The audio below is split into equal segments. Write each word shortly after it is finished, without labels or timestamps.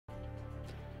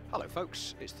Hello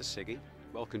folks, it's thesiggy.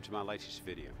 Welcome to my latest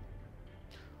video.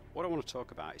 What I want to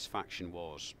talk about is faction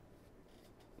wars.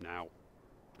 Now,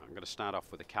 I'm going to start off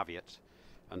with a caveat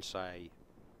and say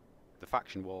the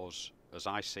faction wars as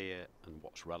I see it and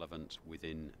what's relevant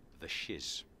within the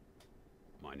Shiz,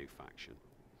 my new faction.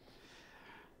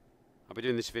 I'll be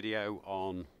doing this video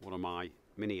on one of my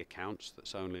mini accounts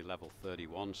that's only level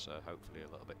 31, so hopefully a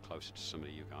little bit closer to some of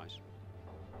you guys.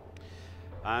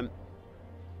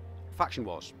 Faction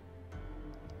wars.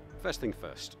 First thing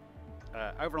first,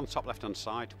 over on the top left hand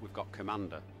side we've got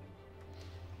Commander.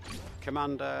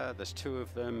 Commander, there's two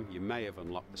of them. You may have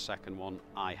unlocked the second one.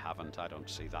 I haven't. I don't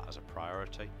see that as a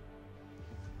priority.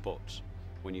 But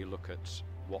when you look at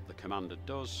what the Commander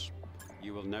does,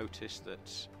 you will notice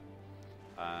that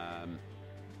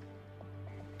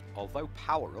although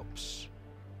power-ups,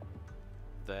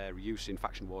 their use in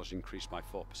faction wars increased by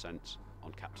 4%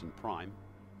 on Captain Prime,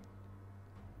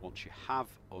 once you have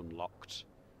unlocked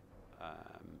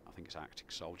I think it's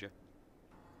Arctic Soldier,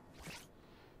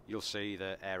 you'll see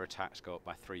that air attacks go up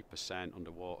by 3%,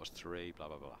 underwater's 3, blah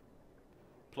blah blah.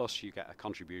 Plus you get a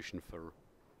contribution for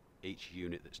each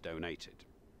unit that's donated.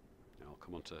 Now, I'll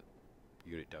come on to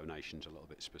unit donations a little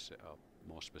bit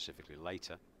more specifically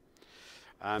later.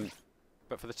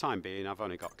 But for the time being I've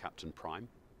only got Captain Prime.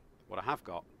 What I have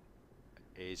got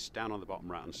is down on the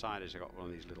bottom right hand side is I've got one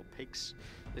of these little pigs.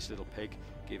 This little pig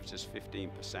gives us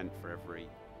 15% for every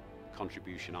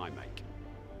contribution I make.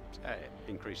 It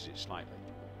increases it slightly,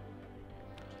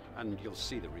 and you'll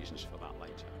see the reasons for that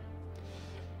later.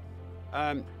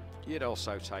 You'd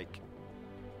also take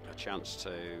a chance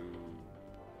to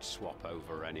swap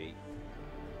over any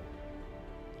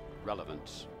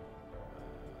relevant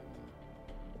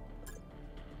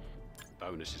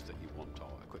bonuses that you want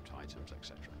or equipped items,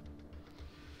 etc.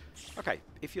 Okay,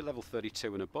 if you're level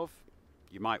 32 and above,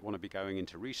 you might want to be going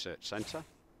into Research Centre.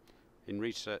 In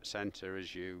Research Centre,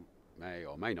 as you may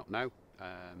or may not know,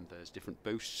 there's different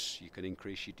boosts. You can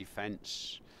increase your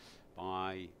defence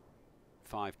by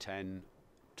 5, 10,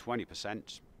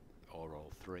 20%, or all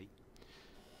three,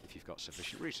 if you've got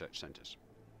sufficient research centres.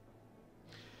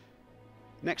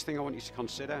 Next thing I want you to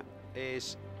consider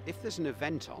is, if there's an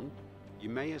event on, you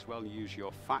may as well use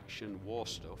your faction war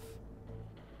stuff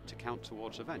to count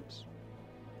towards events.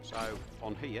 So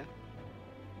on here,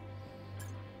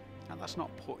 and that's not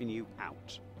putting you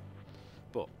out,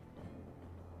 but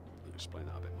I'll explain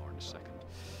that a bit more in a second.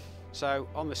 So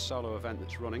on this solo event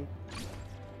that's running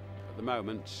at the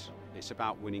moment, it's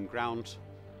about winning ground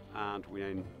and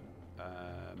winning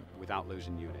without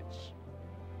losing units.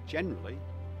 Generally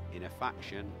in a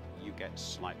faction you get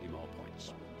slightly more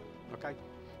points. Okay,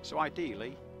 so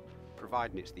ideally,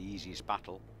 providing it's the easiest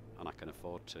battle and I can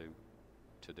afford to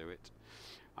do it,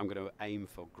 I'm going to aim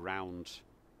for ground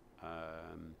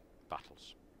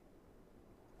battles.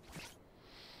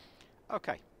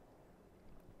 Okay.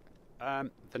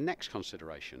 The next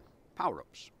consideration,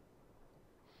 power-ups.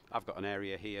 I've got an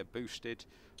area here boosted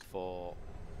for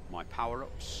my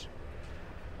power-ups.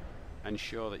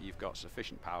 Ensure that you've got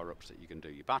sufficient power-ups that you can do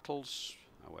your battles,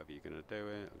 however you're going to do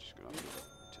it. I'm just going to have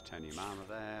a titanium armor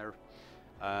there.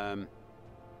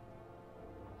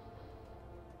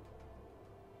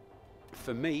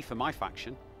 For me, for my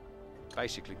faction,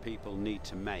 basically people need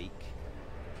to make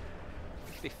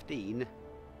 15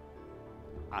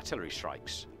 artillery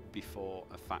strikes before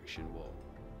a faction war,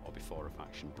 or before a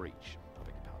faction breach, I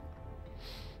beg your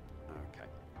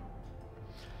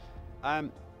pardon.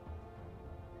 Okay.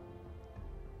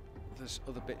 There's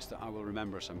other bits that I will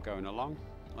remember as I'm going along.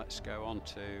 Let's go on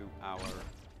to our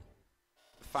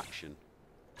faction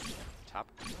tab.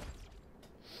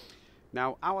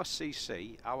 Now our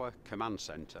CC, our command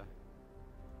centre,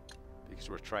 because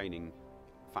we're a training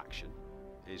faction,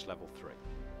 is level 3.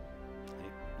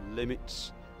 It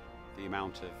limits the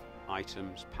amount of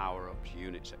items, power-ups,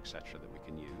 units, etc. that we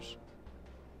can use.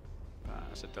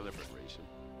 That's a deliberate reason.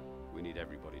 We need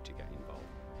everybody to get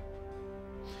involved.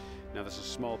 Now there's a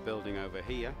small building over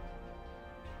here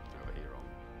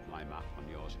on my map. On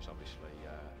yours it's obviously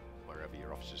wherever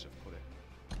your officers have put it.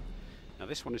 Now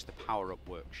this one is the power-up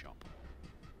workshop.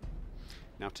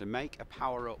 Now to make a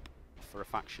power-up for a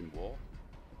faction war,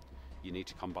 you need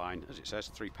to combine, as it says,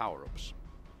 3 power-ups.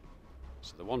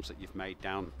 So the ones that you've made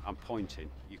down, I'm pointing,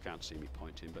 you can't see me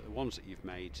pointing, but the ones that you've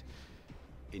made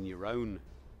in your own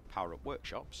power-up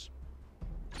workshops,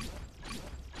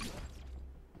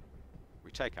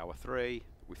 we take our 3,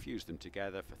 we fuse them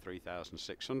together for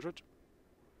 3,600.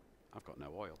 I've got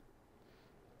no oil.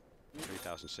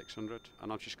 3,600,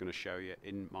 and I'm just going to show you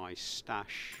in my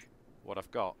stash what I've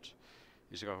got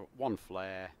is I've got 1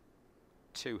 flare,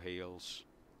 2 heals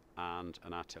and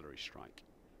an artillery strike.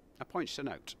 points to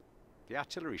note. The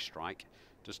artillery strike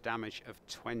does damage of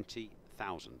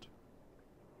 20,000.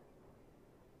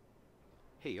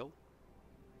 Heal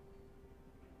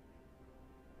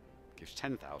gives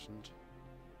 10,000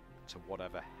 to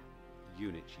whatever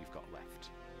units you've got left,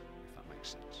 if that makes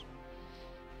sense.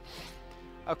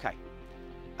 Okay,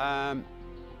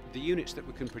 the units that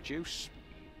we can produce,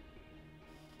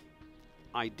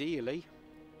 ideally,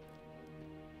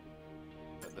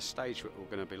 at the stage that we're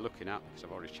going to be looking at, because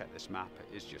I've already checked this map, it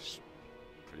is just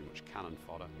pretty much cannon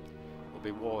fodder, will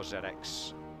be War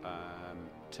ZX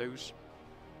 2s,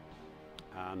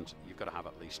 and you've got to have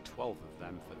at least 12 of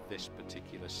them for this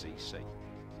particular CC.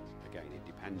 Again, it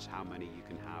depends how many you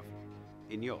can have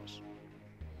in yours.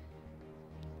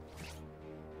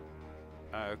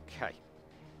 Okay,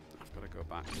 I've got to go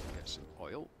back and get some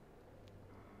oil.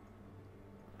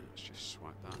 Let's just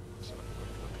swipe that. Let's have a quick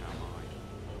look how my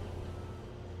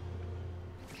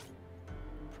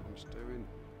problem's doing.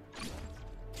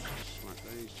 Swipe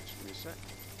these, just give me a sec.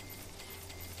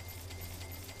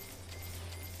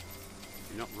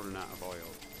 You're not running out of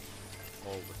oil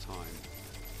all the time.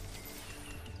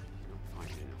 You're not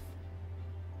fighting enough.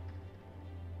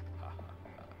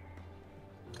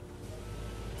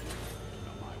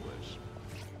 Not my words.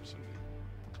 Somebody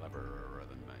cleverer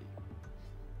than me.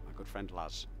 My good friend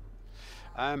Laz.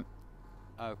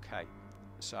 Okay,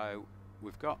 so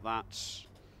we've got that.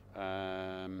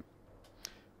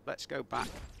 Let's go back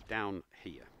down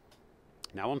here.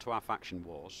 Now onto our faction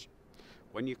wars.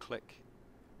 When you click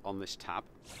on this tab,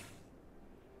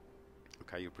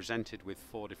 okay, you're presented with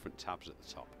 4 different tabs at the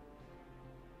top.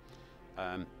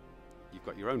 You've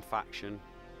got your own faction,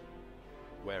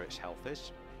 where its health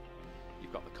is.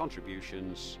 You've got the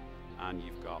contributions, and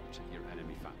you've got your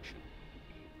enemy faction.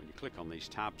 When you click on these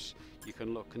tabs, you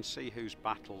can look and see who's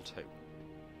battled who.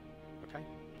 Okay,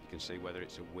 you can see whether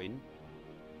it's a win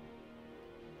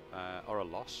or a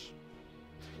loss.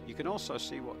 You can also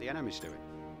see what the enemy's doing.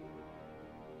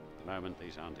 At the moment,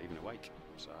 these aren't even awake,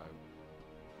 so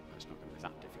it's not going to be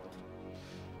that difficult.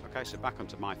 Okay, so back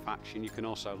onto my faction, you can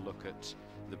also look at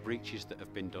the breaches that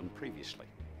have been done previously.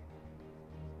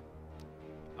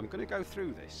 I'm going to go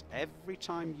through this. Every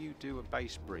time you do a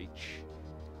base breach,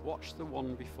 watch the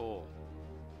one before.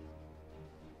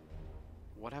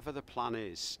 Whatever the plan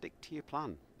is, stick to your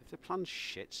plan. If the plan's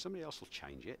shit, somebody else will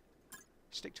change it.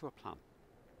 Stick to a plan.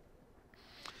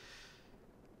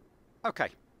 Okay,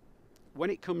 when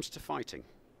it comes to fighting,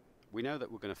 we know that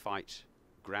we're going to fight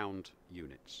ground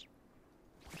units.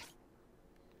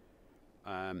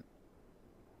 I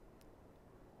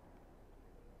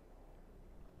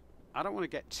don't want to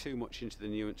get too much into the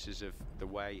nuances of the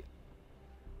way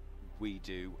we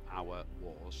do our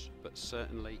wars, but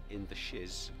certainly in the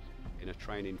shiz, in a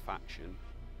training faction,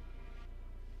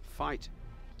 fight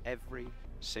every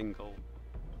single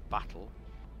battle.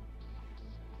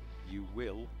 You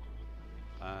will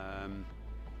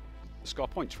score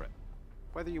points for it,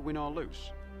 whether you win or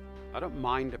lose. I don't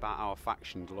mind about our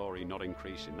faction glory not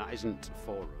increasing. That isn't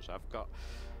for us. I've got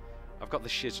the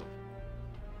shizzle.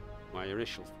 My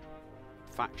initial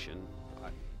faction,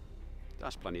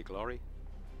 that's plenty of glory.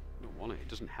 I don't want it. It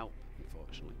doesn't help,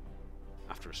 unfortunately,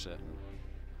 after a certain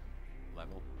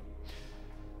level.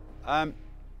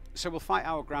 So we'll fight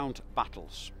our ground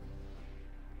battles.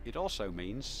 It also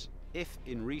means if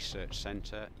in Research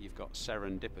Centre you've got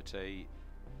Serendipity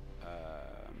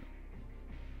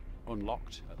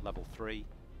unlocked at level 3,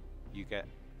 you get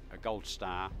a gold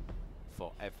star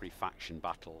for every faction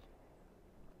battle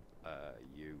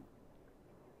you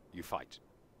fight.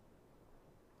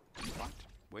 Fight?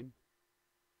 Win?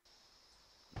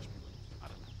 I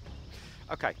don't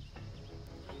know. Okay,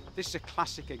 this is a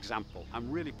classic example.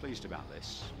 I'm really pleased about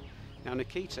this. Now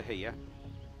Nikita here,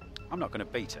 I'm not going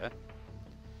to beat her.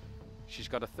 She's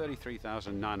got a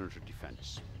 33,900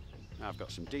 defence. Now I've got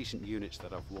some decent units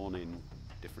that I've won in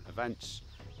different events,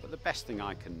 but the best thing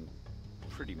I can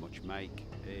pretty much make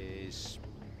is,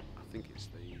 I think it's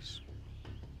these.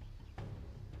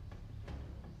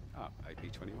 Oh,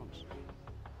 AP21s.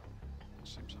 That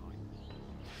seems high.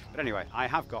 But anyway, I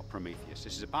have got Prometheus.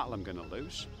 This is a battle I'm going to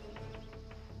lose.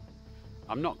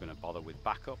 I'm not going to bother with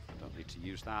backup. I don't need to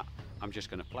use that. I'm just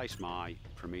going to place my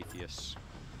Prometheus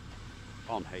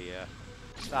on here,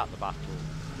 start the battle,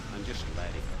 and just let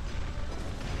it go.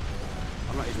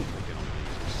 I'm not even clicking on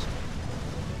these.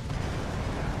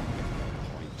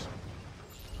 Point.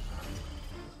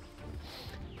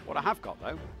 What I have got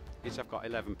though is I've got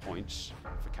 11 points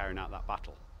for carrying out that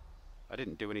battle. I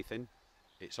didn't do anything.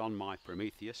 It's on my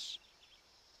Prometheus.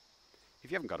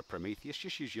 If you haven't got a Prometheus,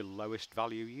 just use your lowest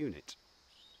value unit.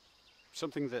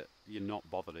 Something that you're not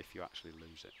bothered if you actually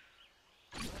lose it.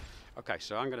 Okay,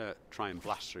 so I'm going to try and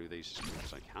blast through these as quick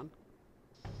as I can.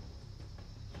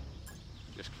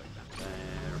 Just click that there.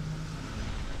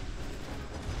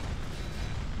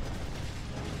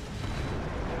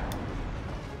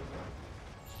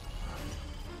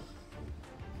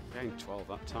 Again, 12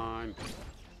 that time.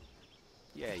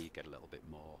 Yeah, you get a little bit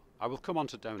more. I will come on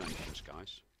to donations,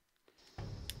 guys.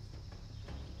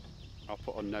 I'll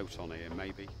put a note on here,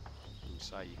 maybe, and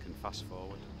say you can fast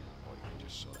forward, or you can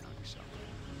just sort it out yourself.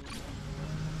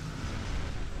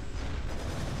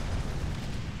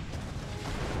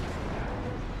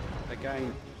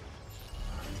 Again,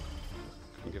 I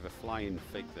can give a flying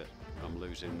fig that I'm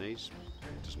losing these.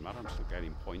 It doesn't matter, I'm still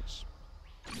gaining points.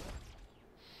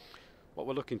 What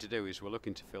we're looking to do is we're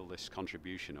looking to fill this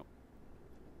contribution up.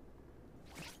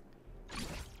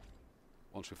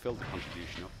 Once we've filled the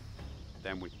contribution up,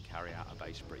 then we can carry out a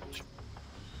base breach.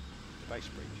 The base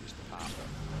breach is the part that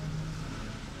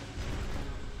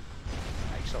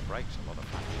makes or breaks a lot of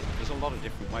factions. There's a lot of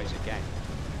different ways again.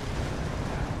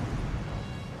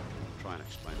 I'll try and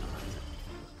explain that in a minute.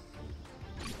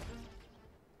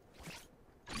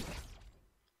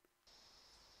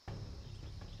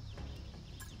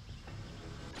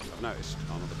 I've noticed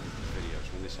on other people's videos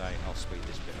when they say, I'll speed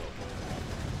this bit up,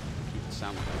 keep the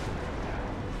sound going,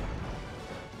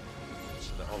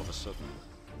 so that all of a sudden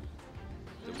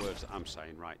the words that I'm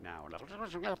saying right now are so if I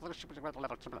speak really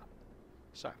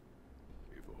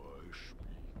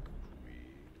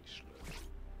slow,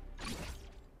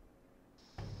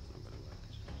 I'm going to work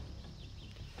it.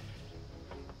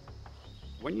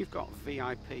 When you've got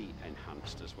VIP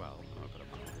enhanced as well, I've got a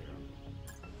map here.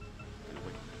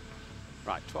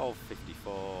 Right,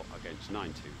 1254 against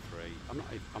 923.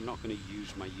 I'm not going to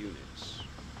use my units.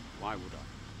 Why would I?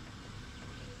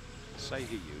 Thesiggy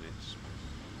units.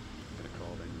 I'm going to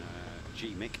call in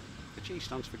G-Mick. The G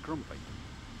stands for Grumpy.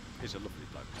 He's a lovely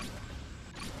bloke.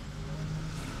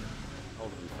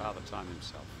 Older than Father Time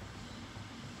himself.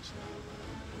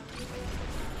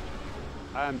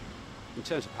 In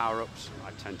terms of power-ups,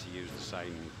 I tend to use the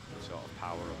same sort of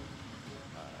power-up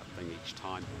thing each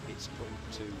time. It's up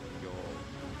to your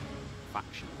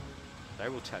faction. They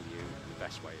will tell you the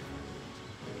best way of doing it.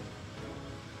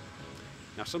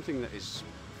 Now, something that is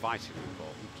vitally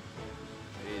important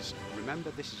is,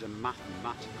 remember, this is a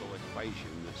mathematical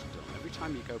equation that's done. Every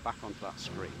time you go back onto that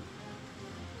screen,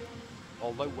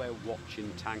 although we're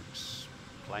watching tanks,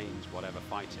 planes, whatever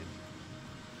fighting,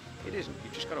 it isn't.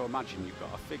 You've just got to imagine you've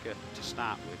got a figure to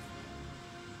start with,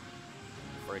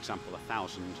 for example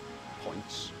 1,000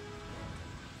 points,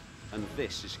 and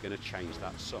this is going to change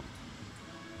that sum.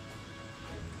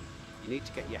 You need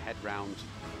to get your head round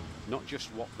not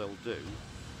just what they'll do,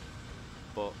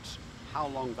 but how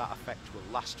long that effect will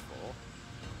last for.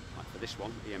 Like for this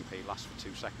one, EMP lasts for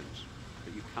 2 seconds,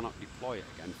 but you cannot deploy it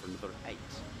again for another 8.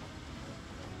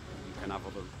 You can have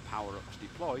other power-ups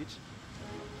deployed,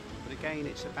 but again,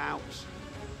 it's about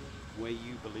where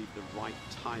you believe the right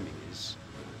timing is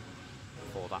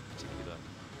for that particular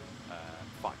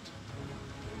fight.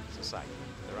 As I say,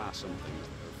 there are some things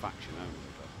that are faction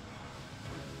only, but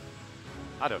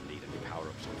I don't need any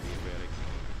power-ups on here really.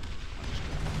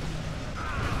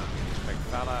 This big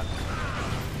fella.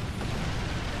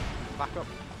 Back up.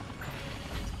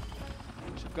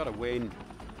 So I've got to win.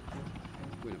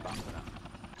 Win a battle with that.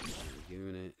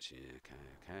 Units, yeah,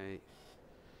 okay.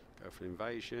 Go for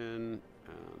invasion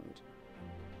and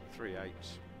 3-8.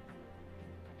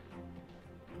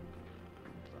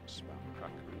 And that's about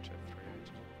cracker and check 3-8.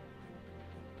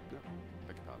 No,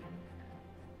 beg your pardon.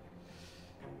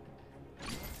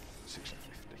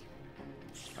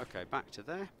 650. Okay, back to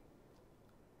there.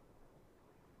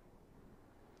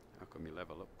 How come you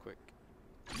level up quick?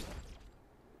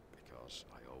 Because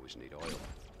I always need oil.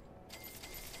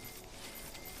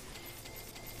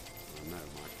 I know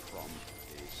my prom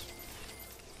is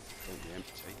currently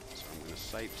empty, so I'm going to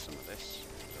save some of this.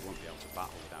 I won't be able to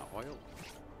battle without oil.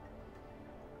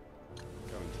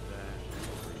 Go into there,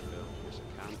 refill as I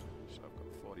can. So I've got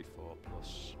 44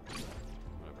 plus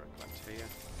whatever I collect here.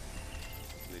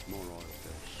 Need more oil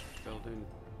fills. Building.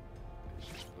 It's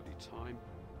just bloody time.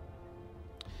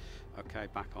 Okay,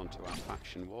 back onto our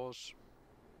faction wars.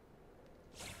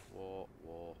 War.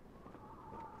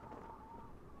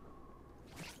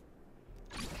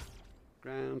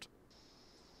 Ground.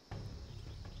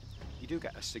 You do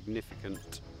get a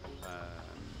significant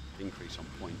increase on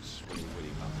points when you're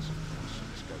winning battles, so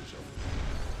this goes up.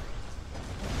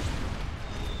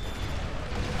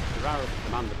 There are other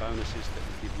commander bonuses that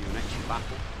will give you an extra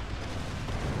battle,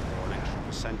 or an extra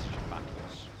percentage of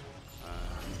battles.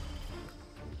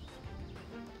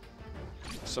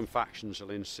 Some factions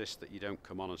will insist that you don't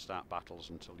come on and start battles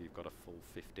until you've got a full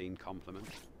 15 complement.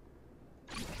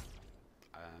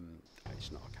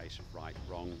 It's not a case of right,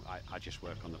 wrong. I just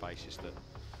work on the basis that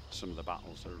some of the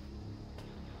battles are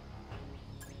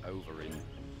over in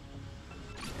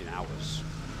hours,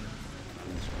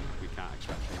 and we can't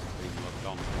expect people being logged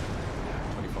on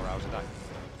 24 hours a day.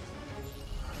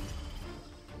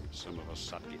 Some of us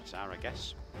sad gits are, I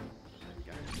guess. There we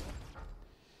go.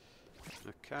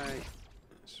 Okay,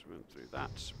 let's run through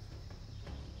that.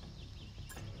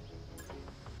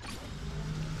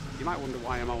 You might wonder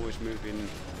why I'm always moving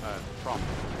from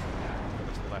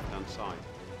over to the left-hand side.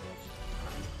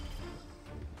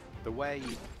 The way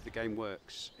the game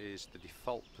works is the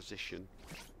default position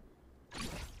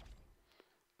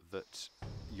that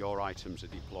your items are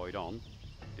deployed on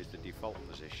is the default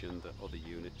position that other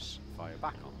units fire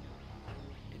back on.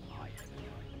 In my head,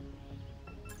 anyway.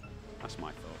 That's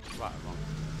my thoughts, right or wrong.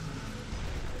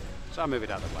 So I move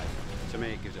it out of the way. To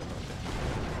me, it gives it a little bit.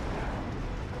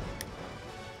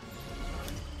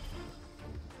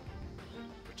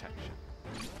 Protection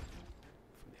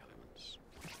from the elements.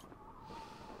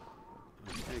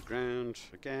 Okay, ground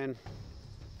again.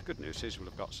 The good news is we'll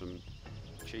have got some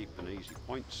cheap and easy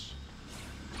points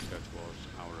to go towards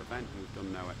our event, and we've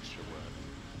done no extra work.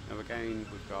 Now again,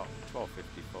 we've got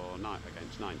 1254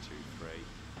 against 923.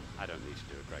 I don't need to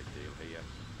do a great deal here,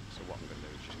 so what I'm going to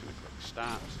do is just going to click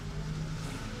start.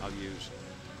 I'll use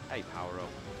a power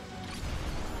up,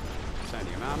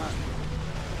 titanium armor.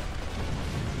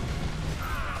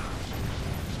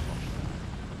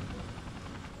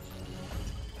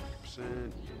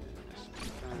 Yes,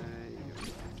 okay,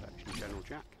 protection, General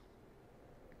Jack.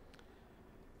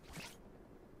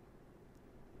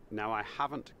 Now I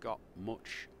haven't got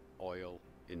much oil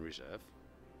in reserve.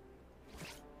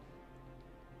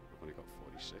 I've only got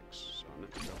 46, so I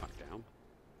need to go back down.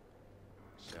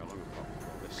 See how long I've got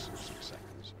before this. 6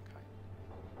 seconds, okay.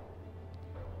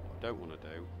 What I don't want to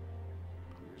do,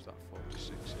 I'll use that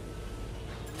 46 in.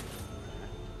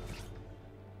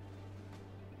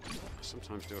 I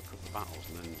sometimes do a couple of battles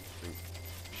and then think,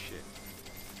 shit,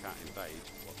 I can't invade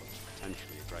what looks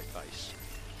potentially a great base.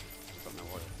 I've got no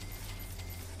oil.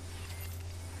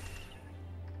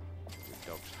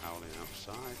 Dogs howling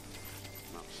outside.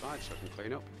 I'm outside so I can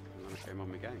clean up, and then I came on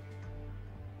my game.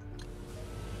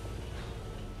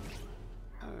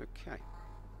 Okay.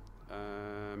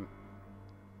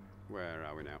 Where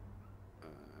are we now?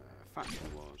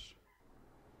 Faction wars.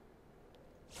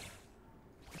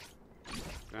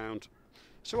 Ground.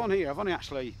 So on here, I've only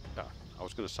actually. I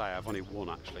was going to say I've only won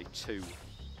actually two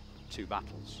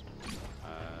battles.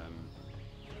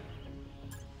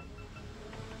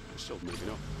 We're still moving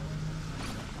up.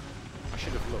 I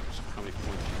should have looked at how many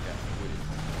points you get for winning.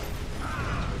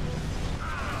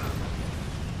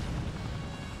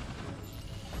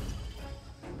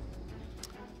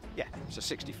 Yeah, so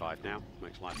 65 now.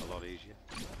 Makes life a lot easier.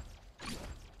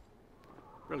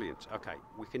 Brilliant. Okay,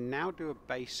 we can now do a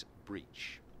base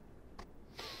breach.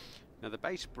 Now the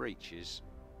base breach is,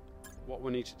 what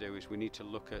we need to do is we need to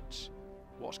look at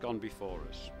what's gone before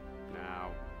us.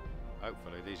 Now,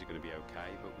 hopefully these are going to be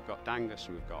okay, but we've got Dangus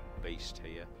and we've got Beast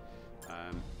here.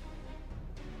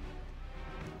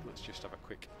 Let's just have a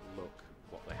quick look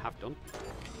what they have done.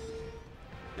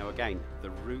 Now again, the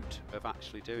route of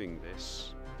actually doing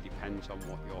this depends on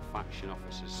what your faction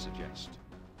officers suggest.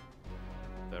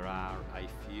 There are a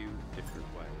few different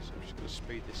ways. I'm just going to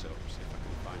speed this up, see if I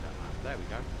can find out that. There we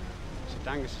go. So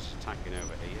Dangus is attacking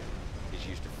over here. He's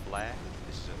used a flare.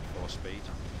 This is at 4 speed.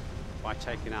 By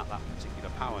taking out that particular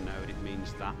power node, it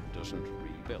means that doesn't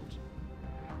rebuild.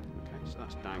 So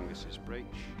that's Dangus's breach.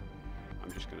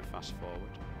 I'm just going to fast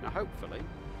forward. Now hopefully,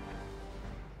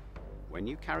 when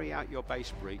you carry out your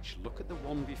base breach, look at the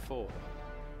one before.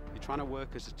 You're trying to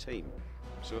work as a team,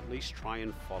 so at least try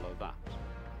and follow that.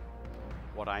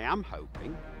 What I am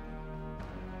hoping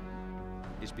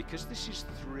is, because this is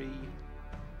 3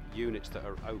 units that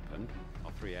are open,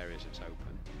 or 3 areas that's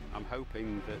open, I'm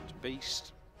hoping that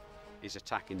Beast is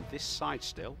attacking this side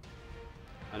still,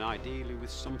 and ideally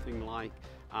with something like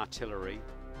artillery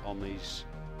on these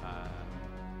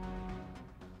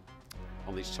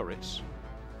turrets,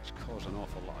 which cause an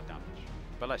awful lot of damage.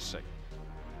 But let's see.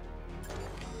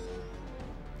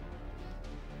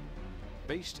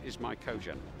 Beast is my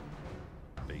co-general.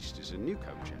 Beast is a new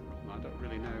co-general. I don't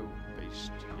really know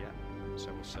Beast yet,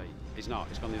 so we'll see. He's not.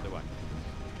 He's gone the other way.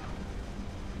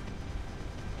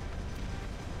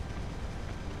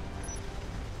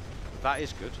 That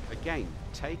is good. Again,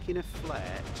 taking a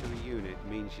flare to a unit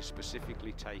means you're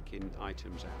specifically taking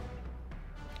items out.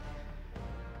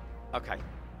 Okay,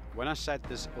 when I said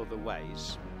there's other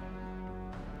ways,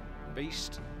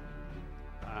 Beast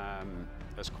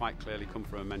has quite clearly come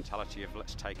from a mentality of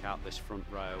let's take out this front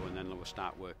row and then we'll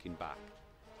start working back.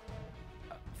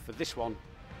 For this one,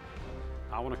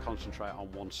 I want to concentrate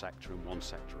on one sector and one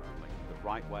sector only. The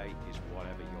right way is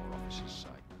whatever your officers say.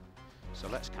 So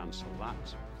let's cancel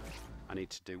that. I need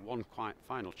to do one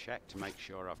final check to make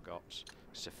sure I've got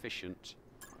sufficient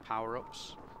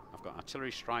power-ups. I've got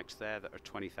artillery strikes there that are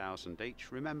 20,000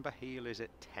 each. Remember, heal is at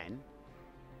 10.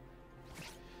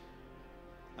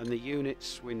 And the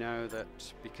units, we know that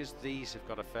because these have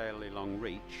got a fairly long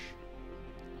reach,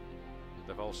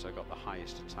 they've also got the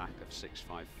highest attack of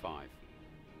 655.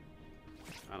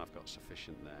 And I've got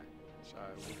sufficient there. So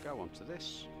we'll go on to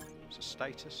this. It's a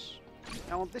status.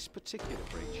 Now on this particular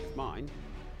breach of mine,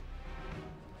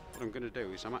 what I'm going to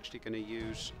do is I'm actually going to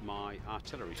use my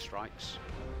artillery strikes,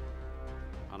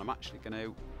 and I'm actually going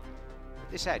to,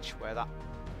 at this edge where that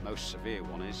most severe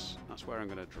one is, that's where I'm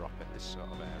going to drop it, this sort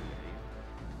of area here.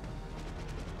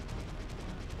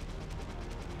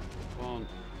 1,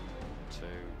 2.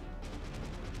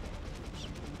 Oops.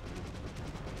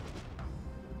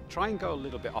 Try and go a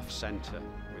little bit off centre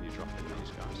when you're dropping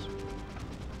these guys.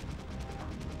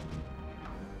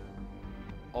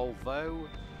 Although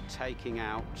taking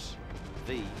out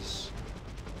these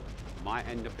might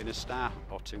end up in a star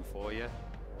or two for you,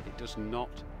 it does not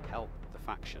help the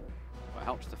faction. What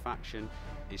helps the faction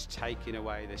is taking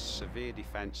away this severe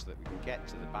defence that we can get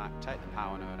to the back, take the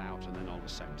power node out, and then all the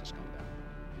sectors come down.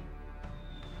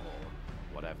 Or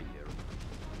whatever your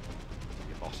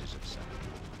bosses have said.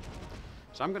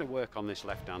 So I'm going to work on this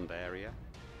left-hand area.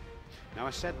 Now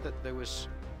I said that there was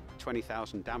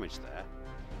 20,000 damage there.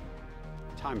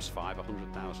 Times 5,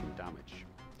 100,000 damage.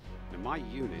 Now my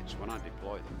units, when I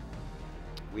deploy them,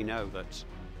 we know that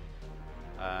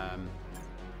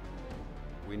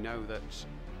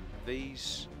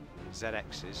these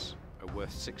ZXs are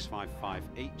worth 655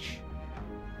 each.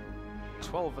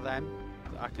 12 of them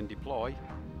that I can deploy,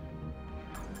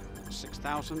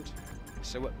 6,000.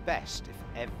 So at best, if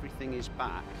everything is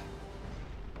back,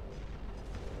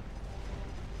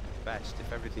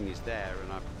 if everything is there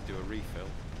and I do a refill,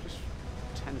 just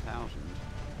 10,000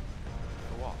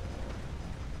 for what?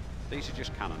 These are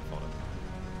just cannon fodder.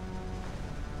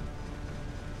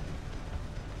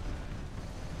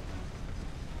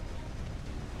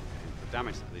 The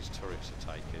damage that these turrets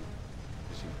are taking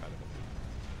is incredible.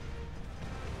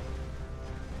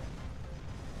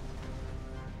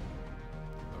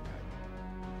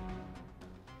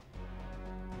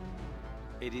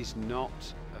 Okay. It is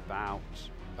not about...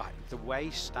 the way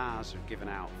stars are given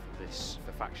out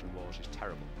for faction wars is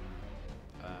terrible.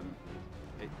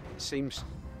 It seems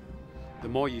the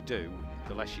more you do,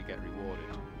 the less you get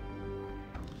rewarded.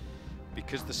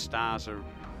 Because the stars are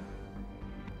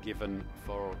given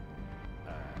for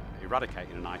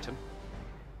eradicating an item,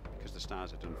 because the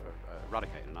stars are done for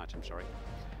eradicating an item, sorry,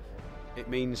 it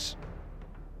means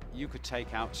you could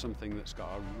take out something that's got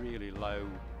a really low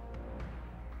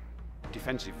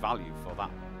defensive value for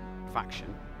that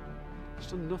faction. It's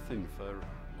done nothing for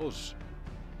us.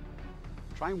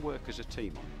 Try and work as a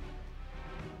team on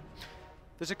it.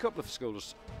 There's a couple of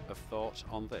schools of thought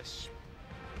on this.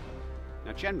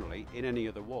 Now generally, in any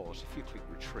other wars, if you click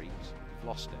retreat, you've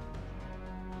lost it.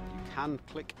 You can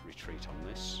click retreat on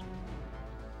this,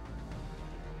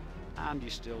 and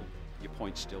your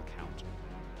points still count.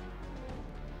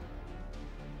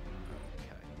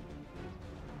 Okay.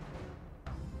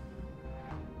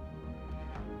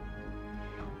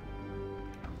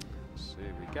 So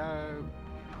here we go.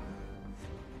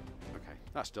 Okay,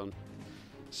 that's done.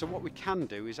 So what we can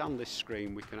do is on this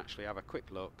screen we can actually have a quick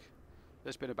look.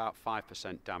 There's been about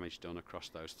 5% damage done across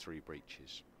those 3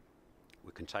 breaches.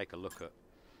 We can take a look at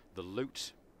the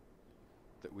loot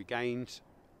that we gained.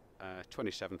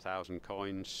 27,000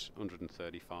 coins,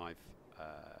 135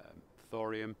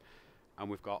 thorium, and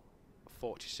we've got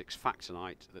 46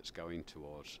 factonite that's going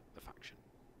towards the faction.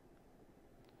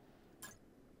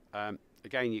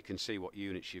 Again, you can see what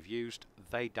units you've used.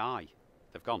 They die.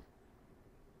 They've gone.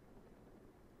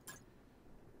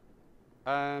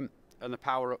 And the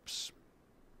power-ups,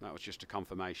 that was just a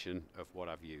confirmation of what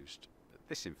I've used.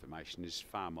 This information is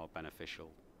far more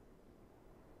beneficial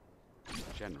to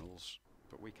generals,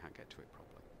 but we can't get to it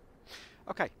properly.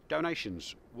 Okay,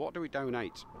 donations. What do we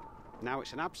donate? Now,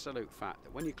 it's an absolute fact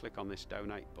that when you click on this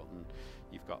donate button,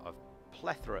 you've got a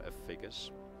plethora of figures.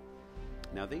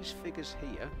 Now, these figures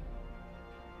here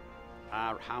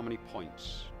are how many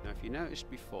points. Now, if you noticed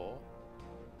before,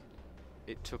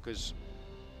 it took us,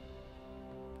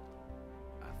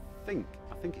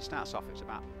 I think it starts off, it's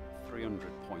about 300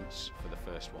 points for the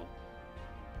first one.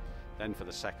 Then for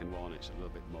the second one, it's a little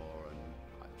bit more, and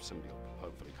like somebody will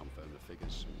hopefully confirm the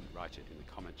figures and write it in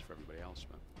the comments for everybody else.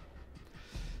 But.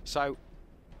 So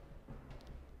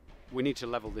we need to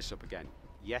level this up again.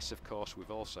 Yes, of course,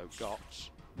 we've also got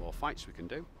more fights we can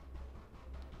do,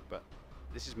 but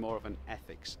this is more of an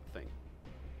ethics thing.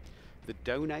 The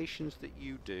donations that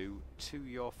you do to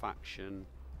your faction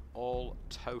all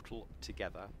total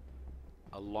together,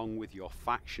 along with your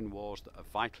faction wars that are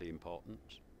vitally important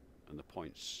and the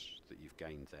points that you've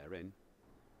gained therein.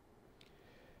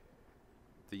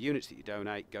 The units that you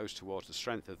donate goes towards the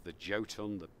strength of the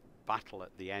Jotun, the battle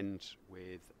at the end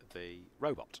with the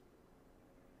robot.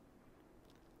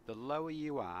 The lower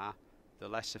you are, the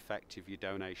less effective your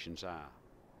donations are.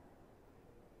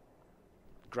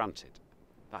 Granted,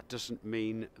 that doesn't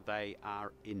mean they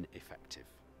are ineffective.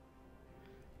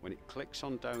 When it clicks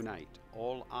on donate,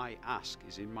 all I ask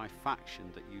is in my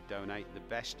faction that you donate the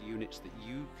best units that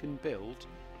you can build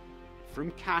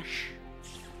from cash.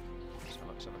 So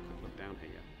let's have a quick look down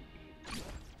here.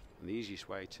 And the easiest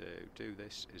way to do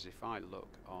this is if I look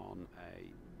on a...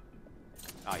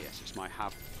 Ah yes, it's my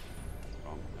have...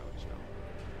 Wrong, no it's not.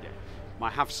 Yeah, my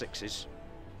have 6s.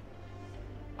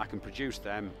 I can produce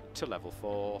them to level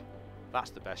 4.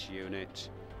 That's the best unit.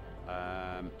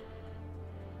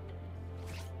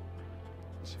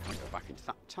 So if I go back into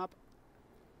that tab,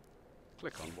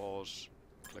 click on wars,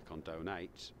 click on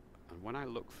donate, and when I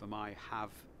look for my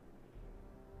have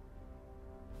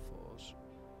 4s,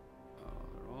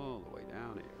 they're all the way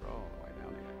down here, all the way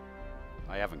down here.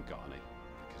 I haven't got any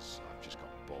because I've just got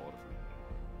bored of them.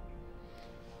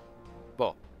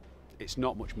 But it's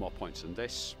not much more points than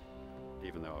this,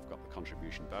 even though I've got the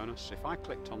contribution bonus. If I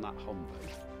clicked on that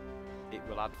Humvee, it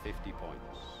will add 50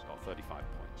 points, or 35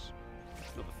 points.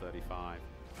 Another 35,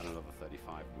 and another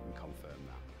 35, we can confirm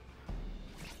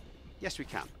that. Yes, we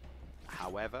can.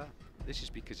 However, this is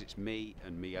because it's me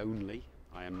and me only.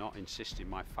 I am not insisting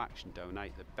my faction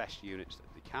donate the best units that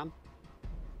they can.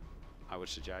 I would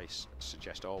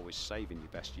suggest always saving your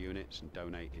best units and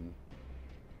donating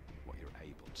what you're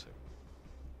able to.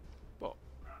 But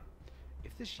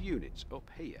if this unit's up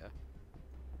here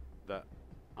that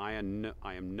I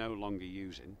am no longer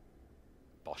using,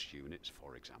 boss units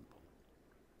for example,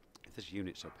 if this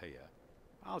unit's up here,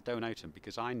 I'll donate them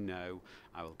because I know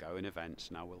I will go in events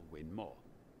and I will win more.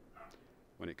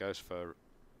 When it goes for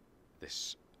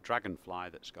this dragonfly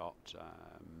that's got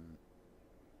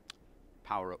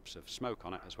power-ups of smoke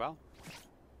on it as well,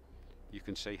 you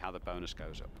can see how the bonus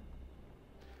goes up.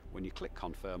 When you click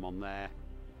confirm on there,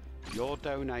 your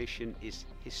donation is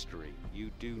history.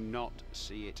 You do not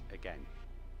see it again.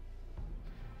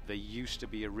 There used to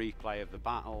be a replay of the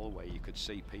battle where you could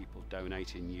see people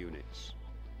donating units,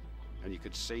 and you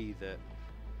could see that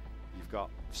you've got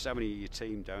so many of your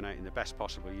team donating the best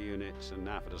possible units and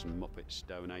half a dozen Muppets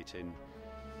donating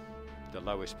the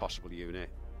lowest possible unit,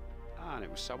 and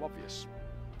it was so obvious.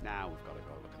 Now we've got to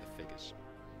go look at the figures.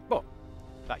 But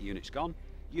that unit's gone.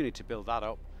 You need to build that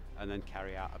up and then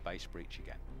carry out a base breach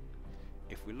again.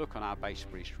 If we look on our base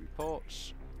breach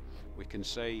reports, we can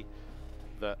see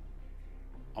that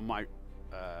on my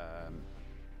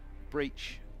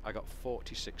breach I got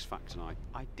 46 Factonite.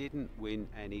 I didn't win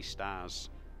any stars.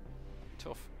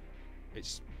 Tough.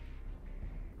 It's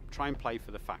try and play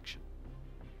for the faction.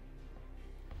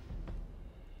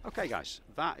 Okay guys,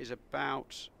 that is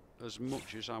about as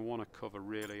much as I want to cover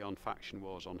really on faction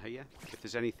wars on here. If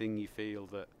there's anything you feel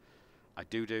that I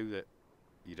do that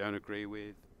you don't agree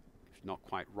with, it's not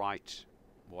quite right,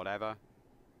 whatever,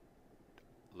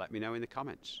 let me know in the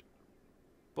comments.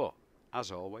 But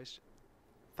as always,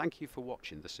 thank you for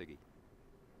watching The Siggy.